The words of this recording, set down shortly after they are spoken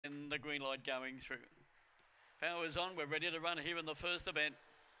the green light going through. Power's on. We're ready to run here in the first event.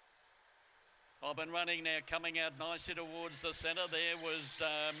 I've been running now, coming out nicely towards the centre. There was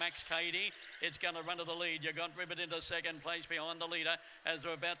Max Cady. It's going to run to the lead. You got Ribbit into second place behind the leader as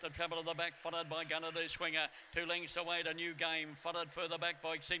they're about to travel to the back, followed by Gunner Do Swinger. 2 lengths away to New Game, followed further back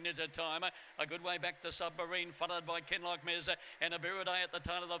by Signature Time. A good way back to Submarine, followed by Kinloch Miz and Abiraday at the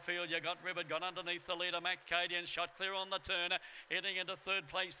turn of the field. You got Ribbit, got underneath the leader, Max Cady, and shot clear on the turn. Heading into third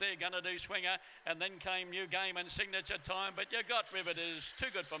place there, Gunner Do Swinger. And then came New Game and Signature Time. But you got Ribbit is too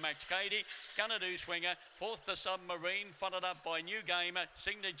good for Max Cady. Gunner Do Swinger, fourth to Submarine, followed up by New Game,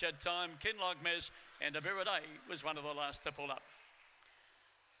 Signature Time, Kinloch Miz, and Abiraday was one of the last to pull up.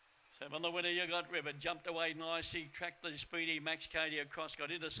 So on the winner, you got Ribbit, jumped away nicely, tracked the speedy Max Cady across,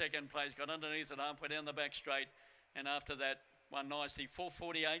 got into second place, got underneath it, halfway down the back straight, and after that, won nicely,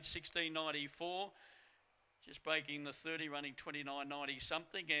 4:48, 16.94. Just breaking the 30, running 29.90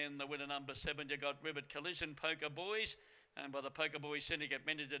 something, and the winner number 7, you got Ribbit, Collision Poker Boys, and by the Poker Boys Syndicate,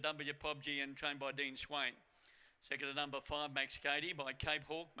 mentored to W. Pobgy and trained by Dean Swain. Second to number 5, Max Cady, by Cape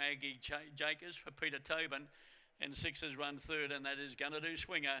Hawk, Maggie Jakers for Peter Tobin, and 6 has run third, and that is Gonna Do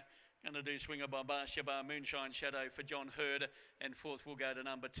Swinger. Gonna Do Swinger by Bar Shabar, Moonshine Shadow for John Hurd, and fourth will go to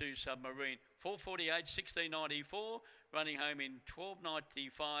number 2, Submarine. 4:48, 16.94, running home in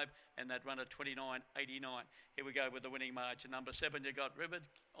 12.95, and that run at 29.89. Here we go with the winning margin. Number 7, you got Ribbit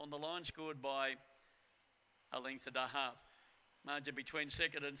on the line, scored by a length and a half. Margin between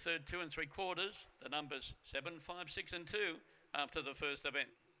second and third, 2 3/4. The numbers 7, 5, 6 and 2 after the first event.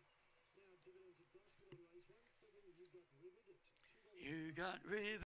 You got Ribbit.